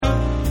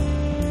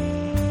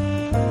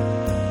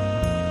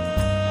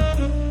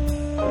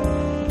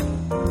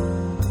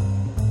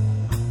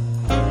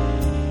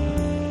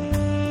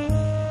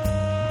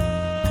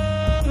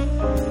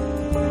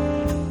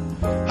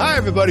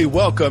everybody.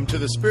 Welcome to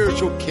the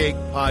Spiritual Cake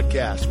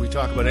Podcast. We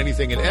talk about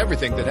anything and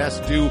everything that has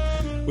to do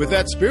with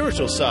that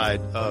spiritual side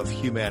of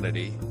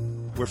humanity.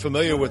 We're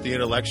familiar with the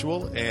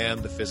intellectual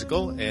and the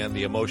physical and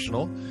the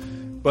emotional,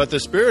 but the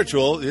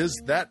spiritual is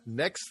that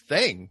next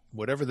thing,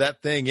 whatever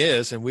that thing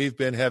is. And we've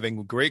been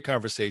having great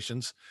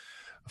conversations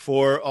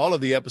for all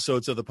of the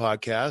episodes of the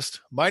podcast.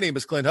 My name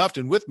is Clint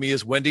Houghton. With me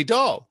is Wendy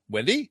Dahl.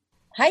 Wendy?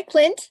 Hi,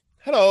 Clint.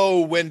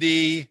 Hello,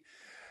 Wendy.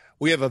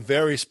 We have a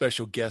very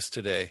special guest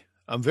today.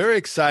 I'm very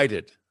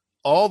excited.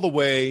 All the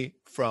way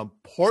from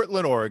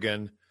Portland,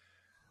 Oregon,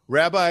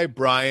 Rabbi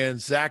Brian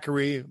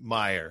Zachary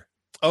Meyer.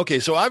 Okay,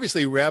 so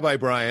obviously, Rabbi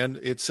Brian,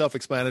 it's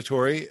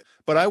self-explanatory,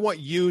 but I want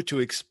you to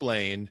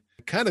explain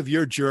kind of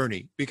your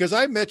journey, because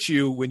I met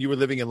you when you were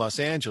living in Los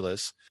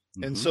Angeles,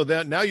 and so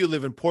that now you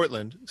live in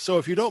Portland. So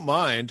if you don't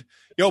mind,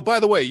 by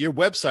the way, your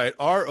website,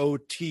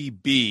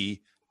 rotb.org,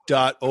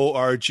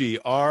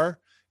 R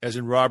as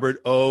in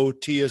Robert, O,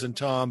 T as in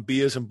Tom,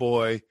 B as in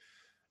boy,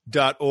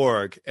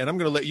 .org. And I'm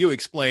going to let you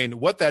explain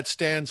what that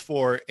stands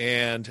for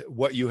and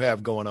what you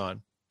have going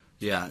on.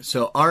 Yeah,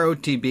 so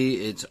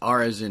ROTB, it's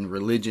R as in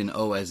religion,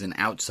 O as in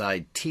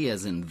outside, T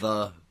as in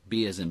the,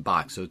 B as in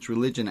box. So it's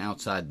religion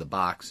outside the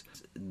box.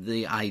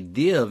 The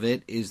idea of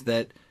it is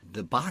that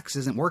the box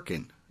isn't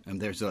working.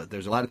 And there's a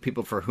lot of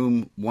people for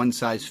whom one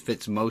size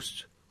fits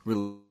most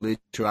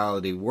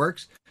religiosity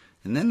works.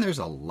 And then there's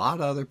a lot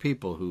of other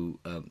people who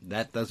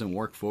that doesn't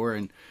work for.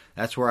 And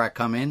that's where I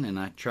come in and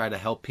I try to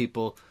help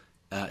people,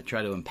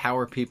 try to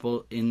empower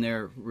people in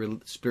their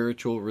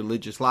spiritual,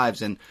 religious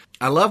lives. And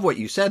I love what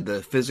you said,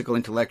 the physical,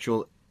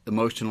 intellectual,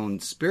 emotional,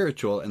 and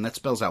spiritual. And that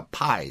spells out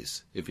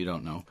pies, if you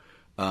don't know.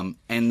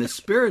 And the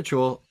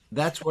spiritual,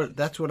 that's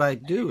what I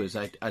do, is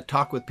I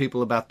talk with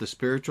people about the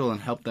spiritual and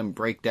help them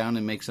break down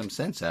and make some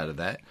sense out of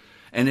that.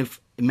 And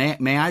if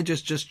may I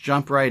just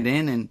jump right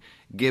in and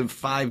give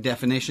 5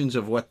 definitions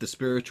of what the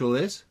spiritual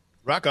is?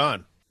 Rock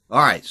on.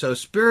 All right, so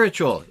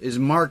spiritual is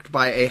marked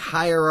by a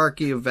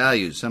hierarchy of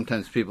values.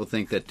 Sometimes people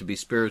think that to be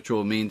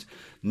spiritual means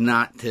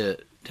not to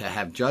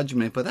have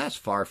judgment, but that's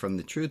far from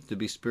the truth. To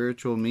be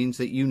spiritual means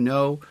that you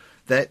know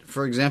that,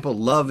 for example,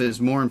 love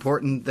is more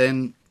important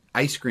than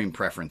ice cream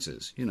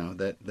preferences. You know,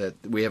 that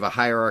we have a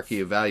hierarchy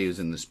of values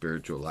in the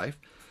spiritual life.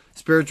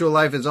 Spiritual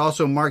life is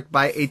also marked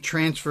by a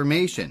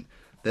transformation.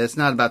 That's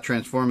not about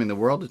transforming the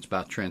world, it's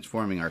about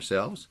transforming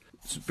ourselves.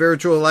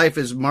 Spiritual life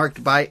is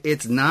marked by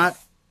it's not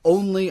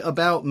only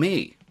about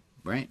me,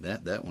 right?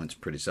 That one's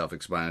pretty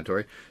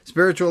self-explanatory.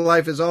 Spiritual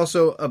life is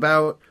also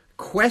about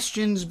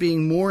questions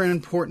being more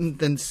important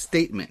than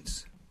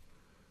statements.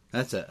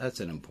 That's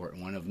an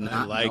important one.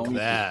 I like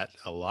that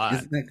a lot.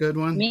 Isn't that a good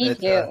one? Me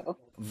too.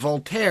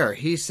 Voltaire,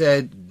 he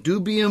said,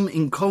 dubium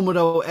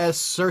incommodo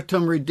est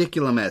certum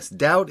ridiculum est.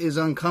 Doubt is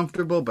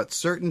uncomfortable, but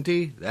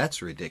certainty,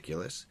 that's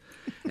ridiculous.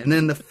 And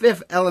then the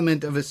 5th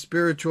element of a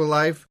spiritual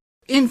life,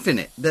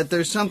 infinite, that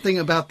there's something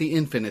about the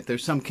infinite.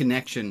 There's some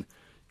connection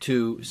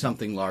to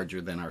something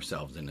larger than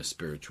ourselves in a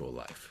spiritual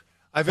life.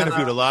 I've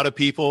interviewed a lot of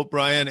people,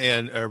 Brian,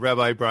 and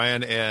Rabbi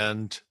Brian,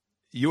 and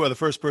you are the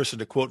first person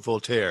to quote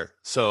Voltaire.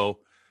 So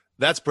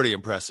that's pretty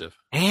impressive.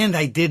 And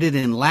I did it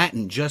in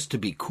Latin just to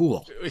be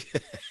cool.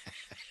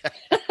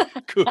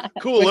 Cooler.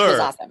 Which was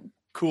awesome.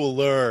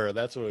 Cooler.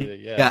 That's what it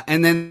is. Yeah. Yeah.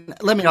 And then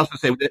let me also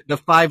say the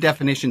 5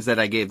 definitions that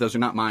I gave, those are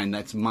not mine.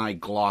 That's my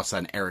gloss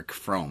on Eric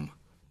Fromm.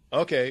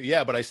 Okay.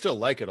 Yeah. But I still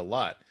like it a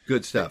lot.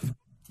 Good stuff.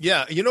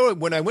 Yeah.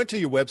 When I went to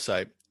your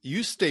website,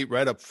 you state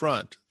right up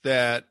front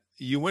that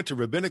you went to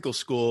rabbinical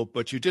school,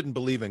 but you didn't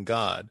believe in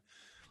God.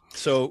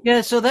 So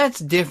that's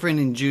different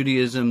in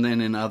Judaism than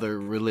in other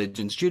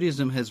religions.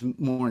 Judaism has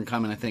more in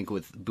common, I think,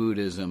 with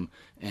Buddhism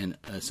and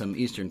some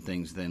Eastern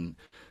things than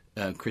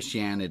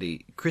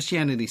Christianity.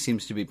 Christianity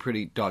seems to be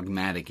pretty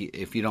dogmatic.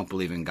 If you don't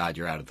believe in God,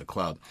 you're out of the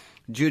club.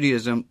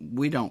 Judaism,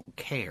 we don't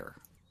care.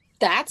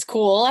 That's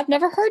cool. I've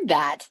never heard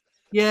that.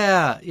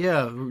 Yeah.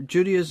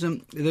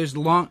 Judaism,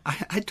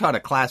 I taught a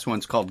class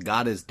once called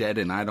God is Dead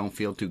and I Don't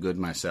Feel Too Good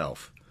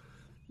Myself.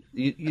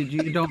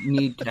 You don't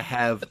need to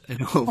have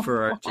an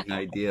overarching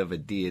idea of a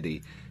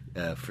deity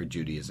for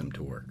Judaism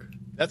to work.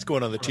 That's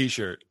going on the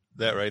T-shirt,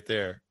 that right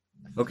there.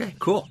 Okay,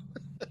 cool.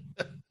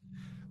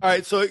 All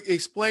right, so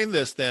explain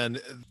this then.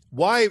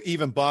 Why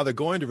even bother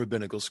going to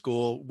rabbinical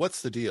school?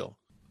 What's the deal?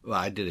 Well,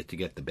 I did it to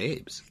get the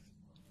babes.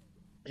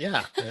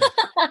 Yeah.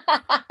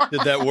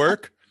 Did that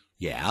work?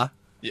 Yeah.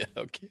 Yeah,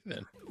 okay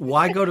then.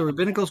 Why go to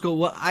rabbinical school?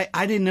 Well,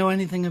 I didn't know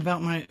anything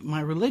about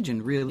my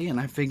religion, really, and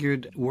I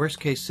figured worst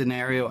case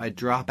scenario, I'd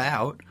drop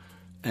out,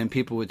 and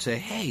people would say,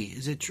 hey,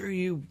 is it true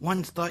you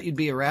once thought you'd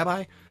be a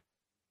rabbi?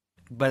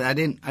 But I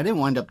didn't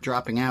wind up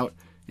dropping out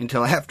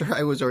until after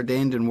I was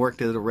ordained and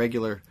worked as a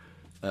regular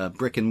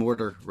brick and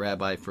mortar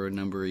rabbi for a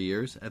number of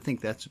years. I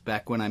think that's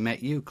back when I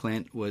met you,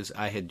 Clint,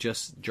 I had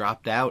just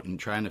dropped out and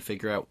trying to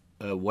figure out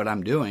what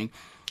I'm doing.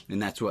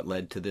 And that's what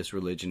led to this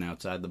religion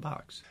outside the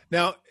box.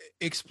 Now,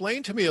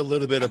 explain to me a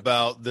little bit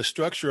about the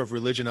structure of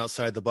religion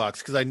outside the box,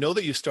 because I know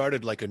that you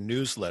started like a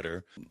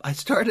newsletter. I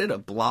started a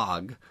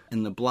blog,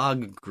 and the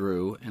blog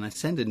grew, and I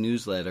sent a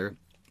newsletter,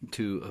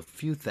 to a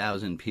few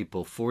thousand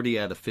people 40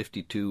 out of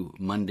 52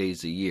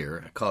 Mondays a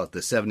year. I call it the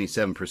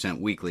 77%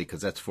 weekly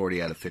because that's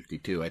 40 out of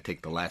 52. I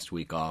take the last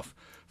week off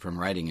from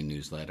writing a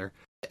newsletter.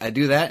 I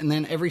do that, and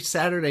then every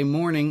Saturday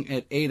morning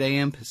at 8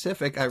 a.m.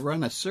 Pacific, I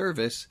run a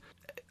service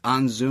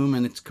on Zoom,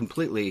 and it's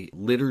completely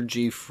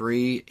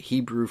liturgy-free,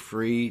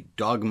 Hebrew-free,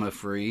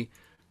 dogma-free,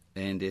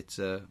 and it's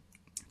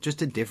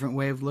just a different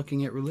way of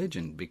looking at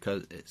religion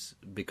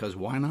because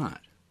why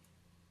not?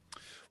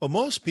 Well,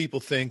 most people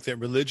think that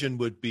religion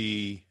would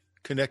be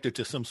connected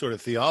to some sort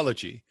of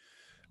theology.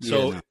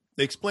 So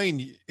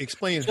explain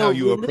how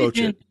you approach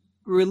it.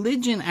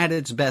 Religion at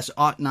its best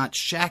ought not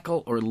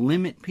shackle or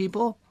limit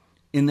people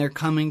in their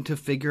coming to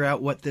figure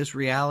out what this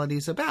reality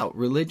is about.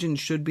 Religion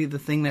should be the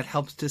thing that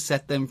helps to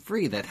set them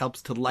free, that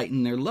helps to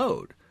lighten their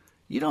load.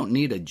 You don't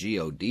need a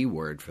God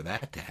word for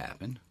that to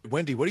happen.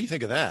 Wendy, what do you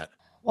think of that?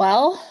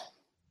 Well,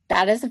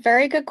 that is a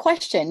very good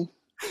question.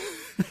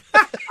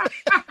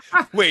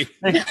 Wait,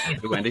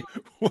 Wendy.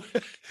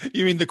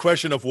 You mean the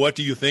question of what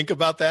do you think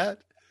about that?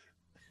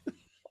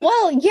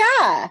 Well,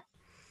 yeah.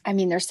 I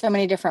mean, there's so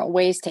many different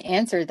ways to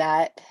answer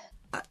that.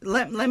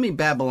 Let me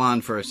babble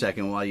on for a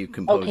second while you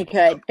compose. Okay,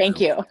 good. Thank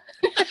you.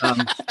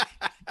 Because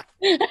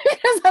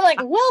I'm like,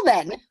 well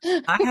then.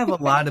 I have a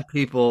lot of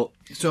people.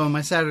 So in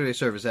my Saturday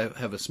service, I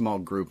have a small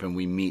group, and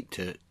we meet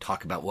to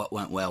talk about what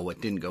went well,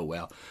 what didn't go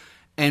well.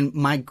 And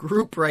my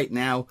group right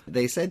now,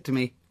 they said to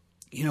me,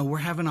 we're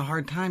having a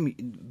hard time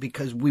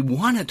because we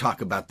want to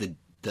talk about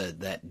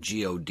that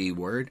God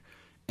word,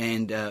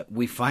 and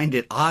we find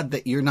it odd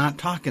that you're not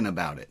talking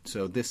about it.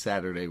 So this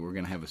Saturday, we're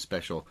going to have a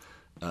special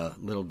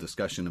little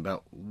discussion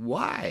about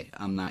why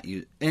I'm not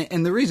using,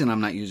 and the reason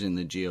I'm not using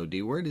the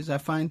God word is I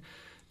find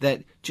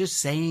that just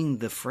saying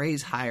the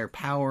phrase higher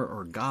power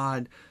or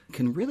God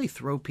can really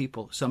throw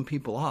some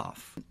people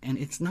off. And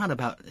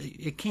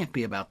it can't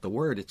be about the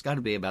word. It's got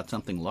to be about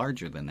something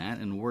larger than that.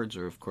 And words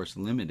are, of course,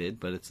 limited,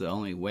 but it's the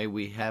only way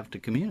we have to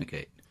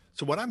communicate.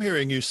 So what I'm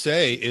hearing you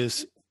say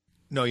is,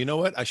 no, you know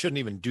what? I shouldn't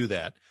even do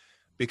that,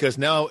 because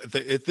now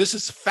this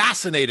is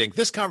fascinating.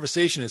 This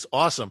conversation is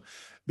awesome,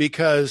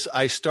 because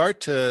I start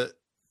to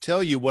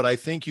tell you what I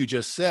think you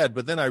just said,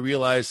 but then I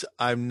realize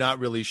I'm not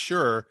really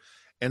sure.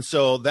 And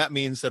so that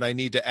means that I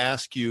need to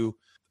ask you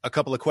a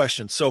couple of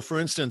questions. So for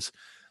instance,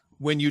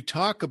 when you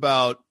talk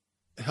about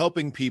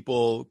helping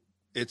people,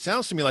 it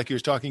sounds to me like you're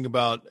talking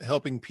about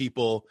helping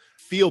people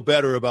feel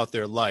better about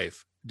their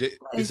life.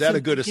 Is that a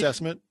good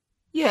assessment?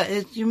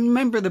 Yeah. You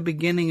remember the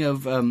beginning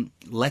of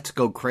Let's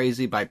Go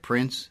Crazy by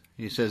Prince?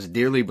 He says,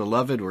 "Dearly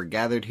beloved, we're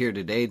gathered here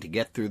today to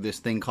get through this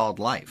thing called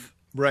life."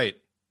 Right.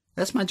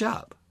 That's my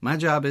job. My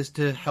job is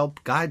to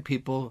help guide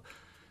people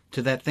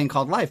to that thing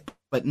called life,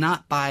 but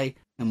not by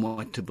and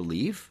what to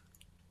believe,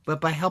 but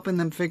by helping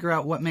them figure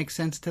out what makes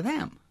sense to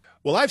them.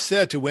 Well, I've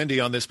said to Wendy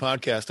on this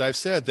podcast, I've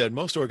said that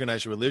most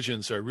organized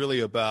religions are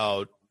really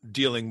about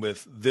dealing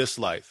with this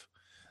life.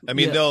 I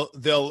mean,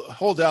 they'll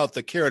hold out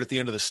the carrot at the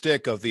end of the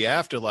stick of the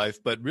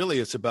afterlife, but really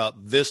it's about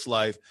this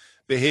life,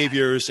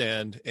 behaviors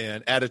and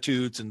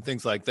attitudes and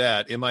things like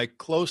that. Am I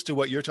close to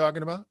what you're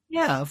talking about?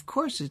 Yeah, of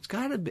course. It's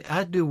got to be.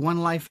 I do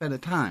one life at a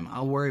time.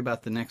 I'll worry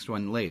about the next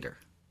one later.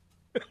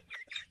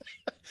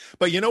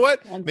 But you know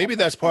what? Maybe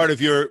that's part of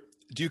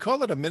do you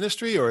call it a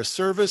ministry or a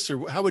service,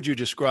 or how would you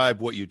describe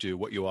what you do,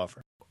 what you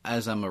offer?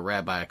 As I'm a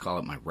rabbi, I call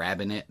it my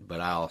rabbinate,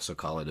 but I also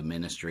call it a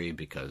ministry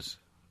because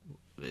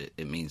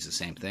it means the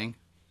same thing.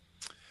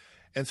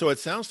 And so it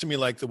sounds to me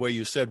like the way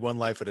you said one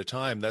life at a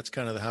time, that's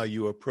kind of how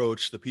you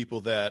approach the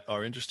people that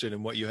are interested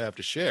in what you have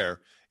to share,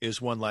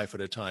 is one life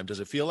at a time. Does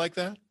it feel like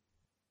that?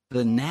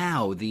 The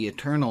now, the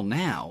eternal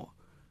now.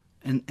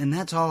 And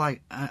that's all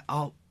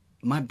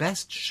my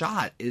best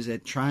shot is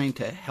at trying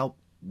to help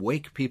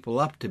wake people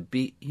up to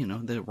be,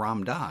 the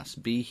Ram Dass,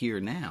 be here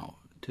now,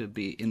 to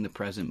be in the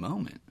present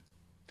moment.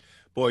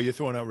 Boy, you're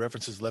throwing out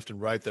references left and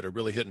right that are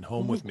really hitting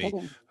home with me.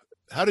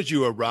 How did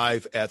you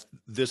arrive at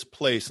this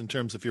place in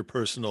terms of your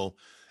personal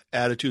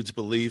attitudes,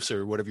 beliefs,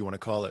 or whatever you want to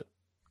call it?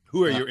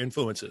 Who are your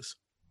influences?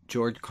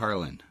 George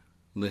Carlin.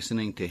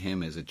 Listening to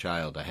him as a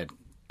child, I had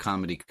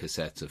comedy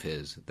cassettes of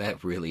his.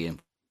 That really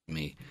influenced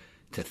me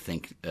to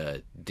think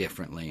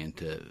differently and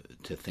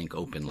to think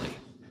openly.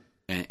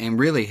 And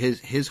really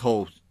his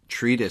whole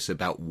treatise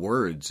about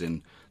words,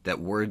 and that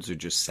words are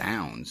just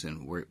sounds,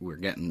 and we're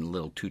getting a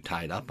little too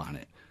tied up on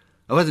it.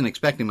 I wasn't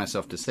expecting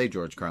myself to say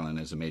George Carlin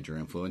as a major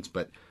influence,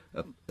 but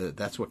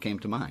that's what came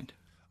to mind.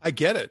 I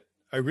get it.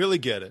 I really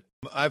get it.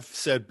 I've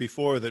said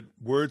before that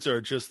words are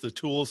just the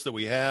tools that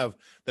we have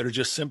that are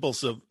just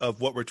symbols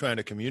of what we're trying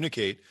to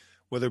communicate,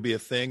 whether it be a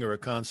thing or a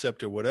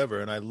concept or whatever.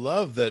 And I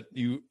love that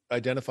you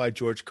identified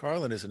George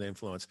Carlin as an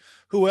influence.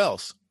 Who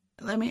else?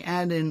 Let me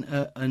add in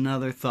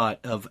another thought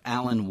of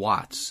Alan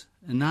Watts.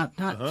 And not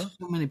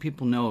so many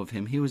people know of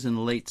him. He was in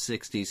the late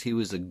 60s. He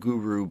was a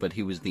guru, but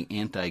he was the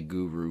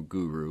anti-guru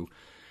guru.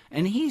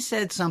 And he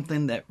said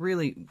something that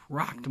really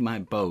rocked my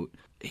boat.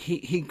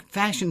 He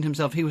fashioned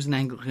himself. He was an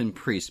Anglican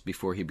priest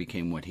before he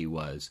became what he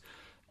was.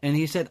 And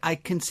he said, "I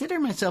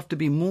consider myself to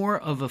be more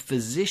of a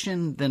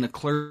physician than a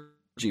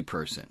clergy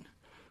person.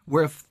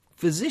 Where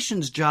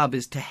physician's job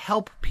is to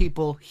help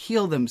people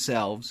heal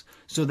themselves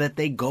so that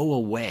they go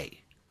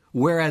away.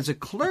 Whereas a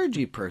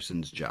clergy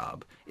person's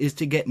job is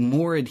to get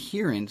more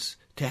adherents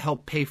to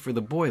help pay for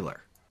the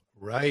boiler.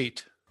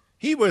 Right.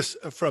 He was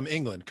from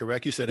England,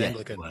 correct? You said Yeah,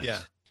 Anglican. he was. Yeah.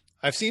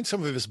 I've seen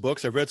some of his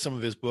books. I've read some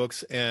of his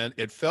books, and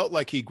it felt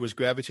like he was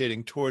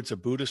gravitating towards a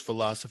Buddhist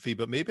philosophy,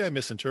 but maybe I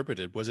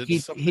misinterpreted. Was it He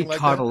something like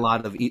taught that?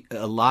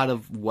 a lot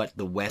of what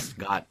the West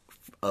got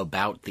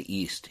about the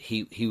East.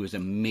 He was a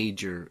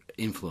major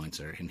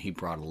influencer, and he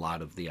brought a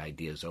lot of the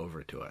ideas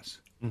over to us.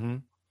 Mm-hmm.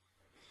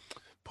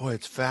 Boy,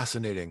 it's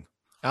fascinating.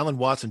 Alan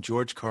Watts and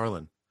George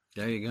Carlin.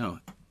 There you go.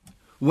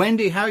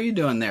 Wendy, how are you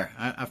doing there?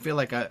 I feel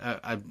like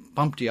I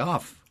bumped you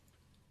off.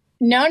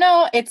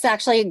 No, it's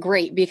actually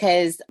great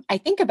because I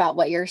think about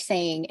what you're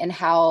saying and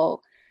how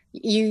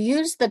you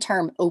use the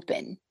term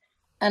open.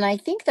 And I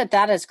think that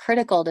that is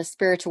critical to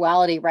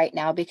spirituality right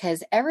now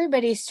because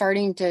everybody's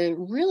starting to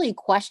really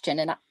question.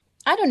 And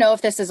I don't know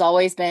if this has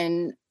always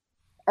been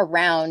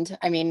around.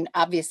 I mean,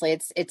 obviously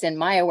it's in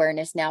my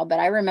awareness now, but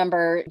I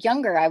remember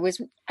younger,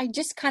 I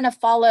just kind of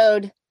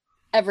followed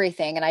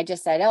everything. And I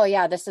just said, oh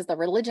yeah, this is the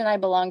religion I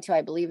belong to.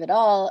 I believe it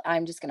all.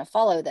 I'm just going to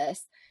follow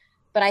this.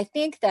 But I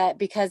think that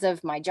because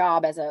of my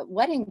job as a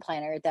wedding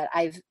planner, that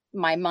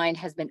my mind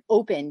has been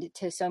opened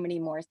to so many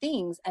more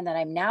things. And that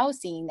I'm now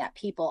seeing that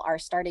people are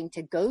starting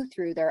to go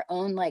through their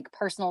own like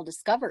personal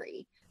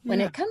discovery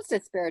when it comes to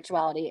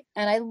spirituality.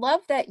 And I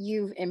love that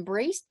you've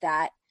embraced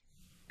that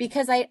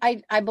because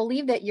I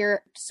believe that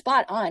you're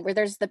spot on, where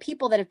there's the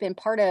people that have been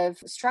part of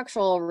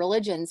structural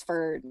religions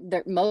for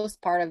the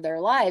most part of their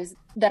lives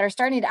that are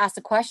starting to ask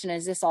the question,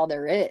 is this all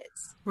there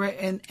is? Right.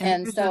 And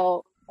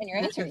you're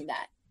answering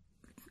that.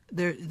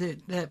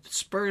 That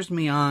spurs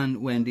me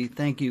on, Wendy.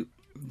 Thank you.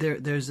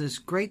 There's this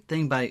great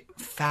thing by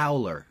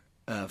Fowler.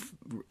 I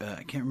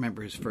can't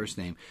remember his first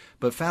name,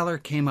 but Fowler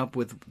came up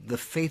with the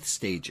faith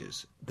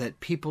stages, that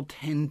people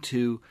tend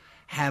to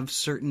have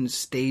certain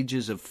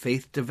stages of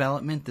faith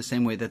development, the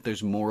same way that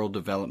there's moral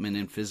development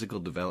and physical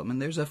development.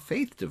 There's a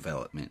faith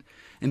development.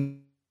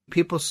 And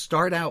people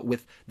start out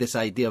with this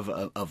idea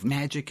of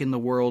magic in the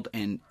world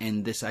and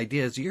this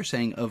idea, as you're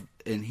saying,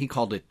 and he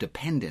called it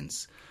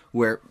dependence,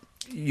 where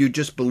you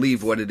just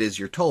believe what it is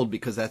you're told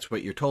because that's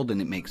what you're told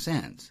and it makes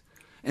sense.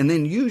 And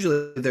then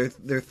usually there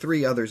are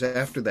three others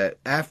after that.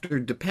 After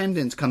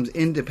dependence comes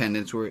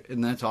independence,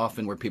 and that's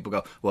often where people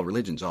go, well,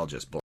 religion's all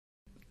just bull.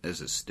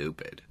 This is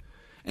stupid.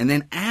 And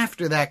then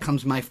after that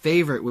comes my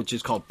favorite, which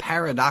is called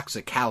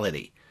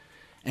paradoxicality.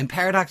 And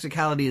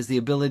paradoxicality is the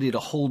ability to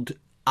hold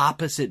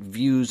opposite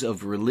views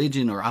of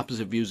religion or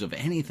opposite views of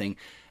anything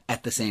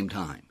at the same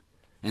time.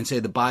 And say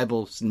the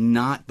Bible's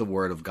not the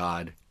Word of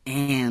God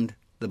and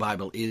the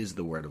Bible is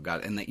the Word of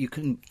God, and that you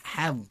can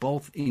have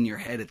both in your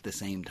head at the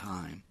same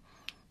time.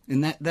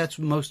 And that's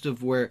most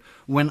of where,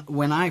 when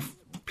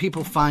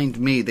people find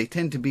me, they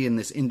tend to be in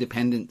this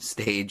independent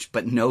stage,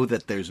 but know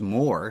that there's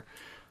more,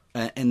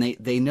 and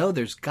they know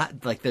there's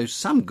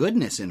some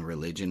goodness in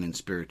religion and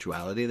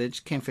spirituality. They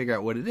just can't figure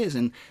out what it is.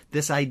 And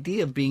this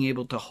idea of being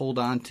able to hold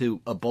on to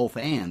a both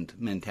and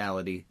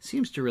mentality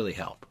seems to really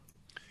help.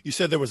 You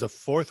said there was a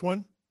fourth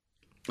one?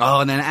 Oh,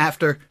 and then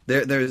after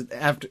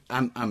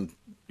I'm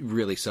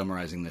really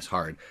summarizing this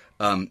hard.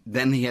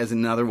 Then he has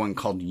another one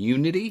called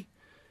unity.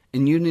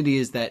 And unity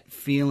is that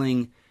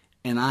feeling,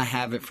 and I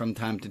have it from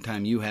time to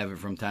time, you have it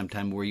from time to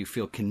time, where you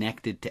feel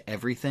connected to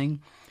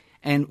everything.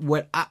 And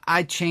what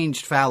I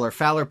changed Fowler.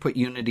 Fowler put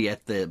unity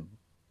at the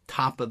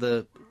top of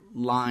the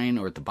line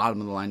or at the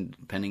bottom of the line,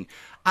 depending.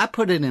 I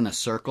put it in a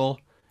circle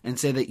and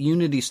say that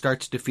unity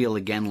starts to feel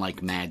again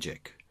like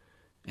magic.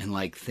 And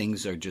like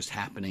things are just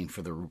happening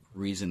for the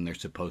reason they're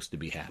supposed to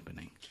be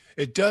happening.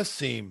 It does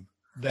seem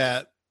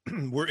that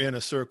we're in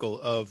a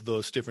circle of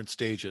those different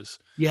stages.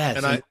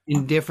 Yes, and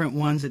in different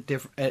ones at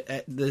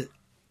the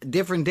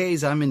different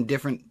days, I'm in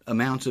different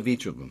amounts of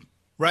each of them.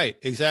 Right,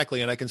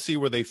 exactly. And I can see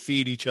where they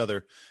feed each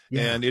other.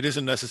 Yeah. And it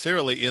isn't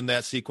necessarily in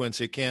that sequence.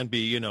 It can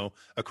be,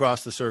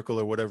 across the circle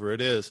or whatever it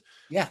is.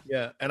 Yeah.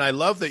 Yeah. And I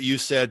love that you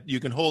said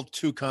you can hold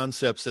two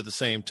concepts at the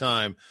same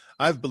time.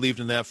 I've believed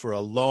in that for a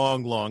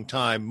long, long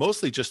time,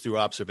 mostly just through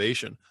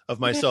observation of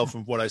myself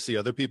and what I see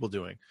other people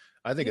doing.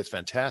 I think it's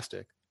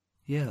fantastic.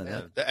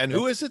 Yeah. And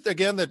who is it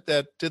again that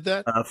did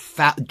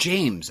that?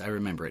 James, I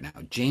remember it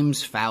now.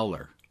 James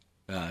Fowler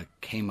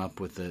came up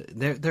with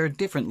there are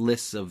different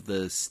lists of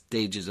the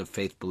stages of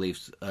faith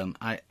beliefs.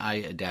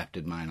 I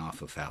adapted mine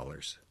off of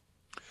Fowler's.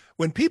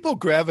 When people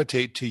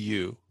gravitate to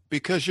you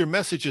because your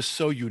message is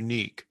so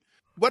unique,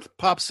 what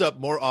pops up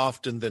more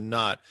often than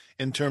not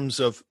in terms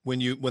of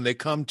when they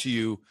come to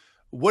you?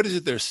 What is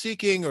it they're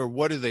seeking, or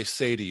what do they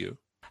say to you?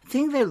 I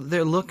think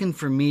they're looking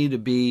for me to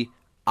be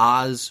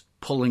Oz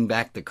pulling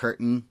back the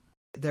curtain.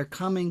 They're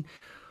coming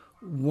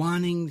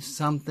wanting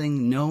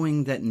something,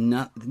 knowing that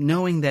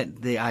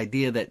the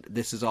idea that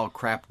this is all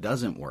crap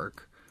doesn't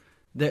work.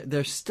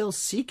 They're still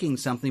seeking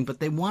something, but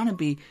they want to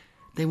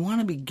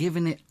be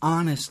given it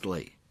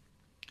honestly.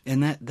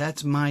 And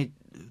that's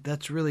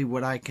really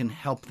what I can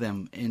help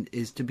them in,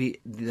 is to be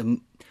the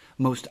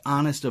most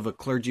honest of a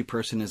clergy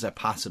person as I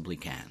possibly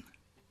can.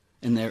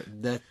 And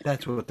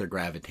that's what they're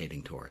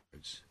gravitating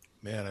towards.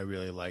 Man, I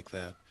really like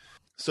that.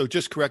 So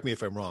just correct me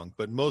if I'm wrong,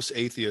 but most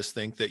atheists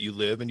think that you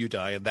live and you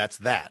die, and that's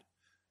that.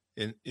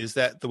 And is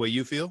that the way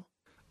you feel?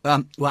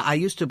 Well, I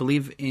used to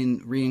believe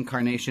in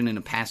reincarnation in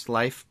a past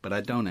life, but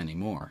I don't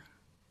anymore.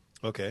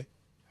 Okay.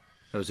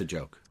 That was a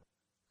joke.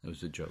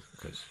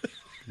 Because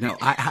no,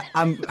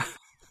 I'm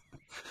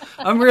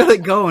really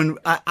going.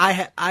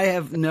 I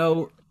have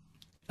no.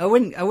 I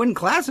wouldn't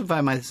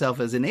classify myself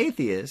as an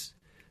atheist,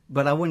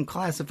 but I wouldn't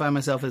classify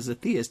myself as a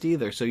theist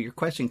either. So your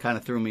question kind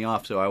of threw me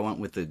off. So I went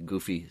with the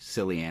goofy,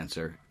 silly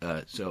answer.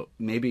 So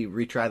maybe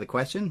retry the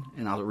question,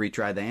 and I'll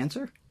retry the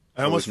answer.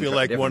 I almost feel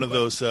like one of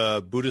those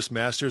Buddhist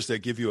masters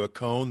that give you a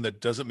cone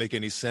that doesn't make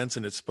any sense,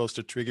 and it's supposed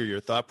to trigger your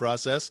thought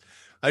process.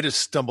 I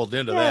just stumbled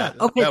into that.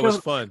 Okay, that was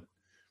fun.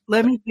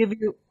 Let me give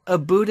you a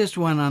Buddhist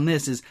one on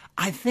this. Is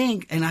I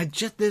think, and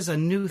there's a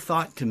new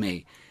thought to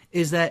me,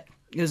 is that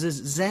there's this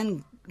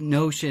Zen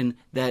notion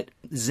that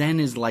Zen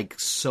is like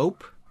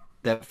soap,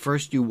 that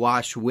first you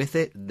wash with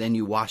it, then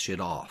you wash it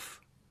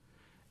off.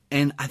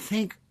 And I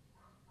think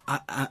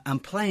I'm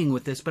playing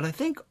with this, but I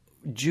think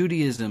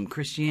Judaism,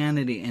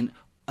 Christianity,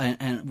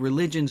 and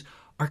religions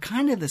are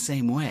kind of the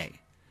same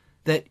way.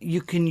 That you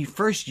can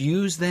first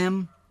use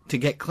them to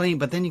get clean,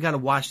 but then you got to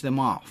wash them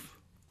off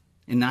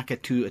and not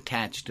get too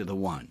attached to the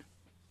one.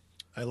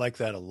 I like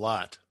that a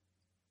lot.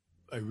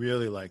 I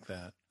really like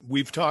that.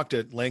 We've talked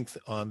at length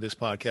on this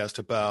podcast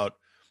about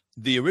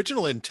the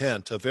original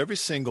intent of every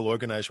single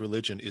organized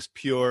religion is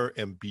pure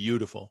and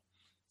beautiful.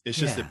 It's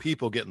just that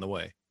people get in the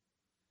way.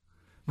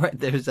 Right.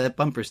 There's that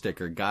bumper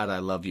sticker, God, I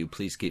love you.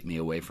 Please keep me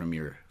away from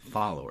your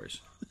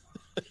followers.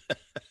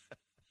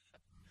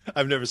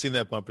 I've never seen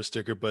that bumper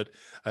sticker, but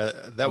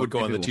that would go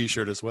on the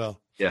T-shirt as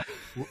well. Yeah.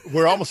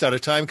 We're almost out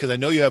of time because I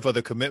know you have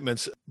other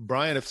commitments.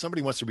 Brian, if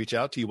somebody wants to reach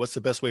out to you, what's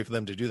the best way for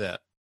them to do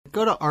that?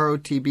 Go to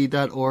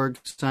rotb.org,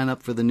 sign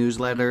up for the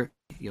newsletter.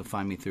 You'll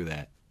find me through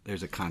that.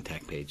 There's a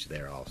contact page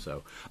there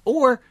also.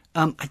 Or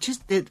I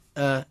just did,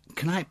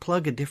 can I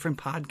plug a different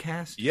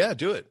podcast? Yeah,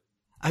 do it.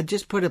 I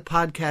just put a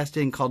podcast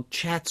in called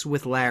Chats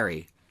with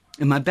Larry.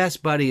 And my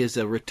best buddy is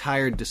a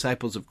retired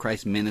Disciples of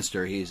Christ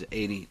minister. He's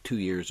 82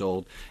 years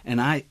old.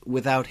 And I,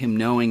 without him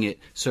knowing it,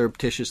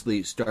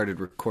 surreptitiously started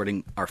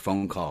recording our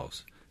phone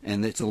calls.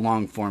 And it's a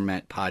long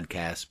format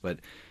podcast, but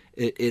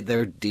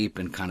they're deep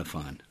and kind of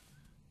fun.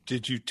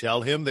 Did you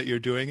tell him that you're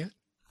doing it?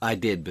 I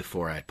did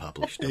before I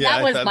published it.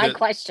 That was my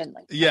question.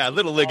 Yeah, a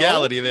little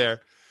legality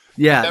there.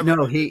 Yeah,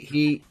 no,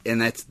 he,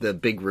 and that's the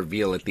big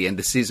reveal at the end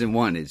of season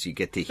 1 is you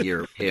get to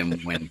hear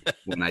him when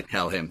I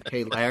tell him,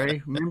 hey,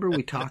 Larry, remember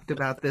we talked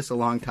about this a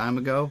long time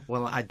ago?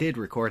 Well, I did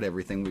record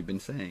everything we've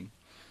been saying.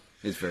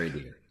 It's very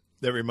dear.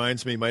 That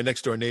reminds me, my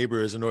next door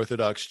neighbor is an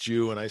Orthodox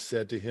Jew, and I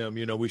said to him,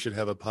 we should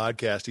have a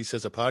podcast. He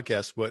says, a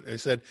podcast? What? I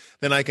said,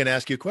 then I can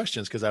ask you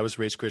questions because I was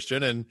raised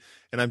Christian, and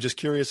I'm just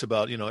curious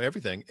about,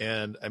 everything.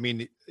 And I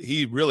mean,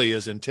 he really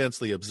is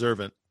intensely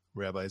observant,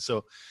 Rabbi.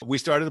 So we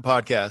started a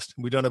podcast.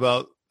 We've done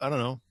about,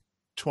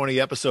 20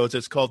 episodes.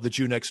 It's called The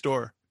Jew Next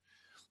Door.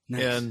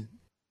 Nice.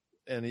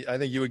 And I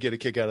think you would get a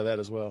kick out of that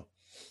as well.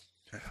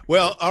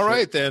 Well, all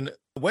right then.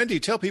 Wendy,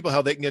 tell people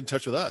how they can get in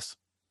touch with us.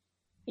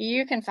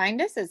 You can find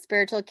us at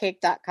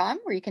spiritualcake.com,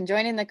 where you can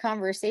join in the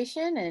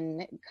conversation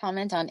and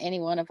comment on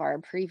any one of our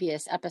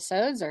previous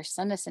episodes, or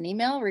send us an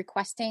email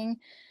requesting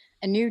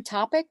a new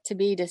topic to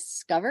be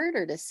discovered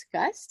or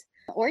discussed.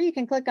 Or you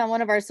can click on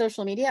one of our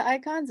social media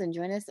icons and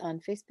join us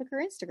on Facebook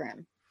or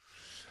Instagram.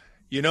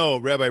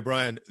 Rabbi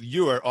Brian,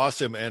 you are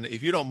awesome. And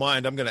if you don't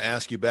mind, I'm going to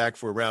ask you back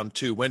for round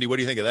 2. Wendy, what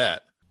do you think of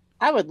that?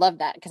 I would love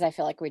that because I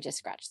feel like we just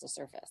scratched the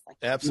surface.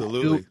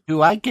 Absolutely.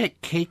 Do I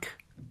get cake?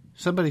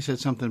 Somebody said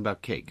something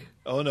about cake.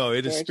 Oh, no,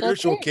 it is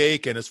spiritual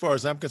cake. And as far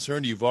as I'm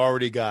concerned, you've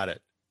already got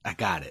it. I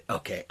got it.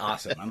 Okay,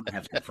 awesome. I'm going to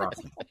have some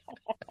frosting.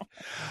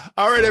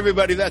 All right,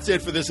 everybody, that's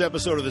it for this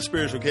episode of the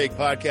Spiritual Cake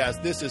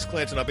Podcast. This is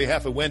Clinton on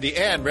behalf of Wendy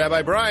and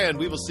Rabbi Brian.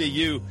 We will see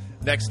you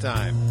next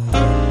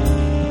time.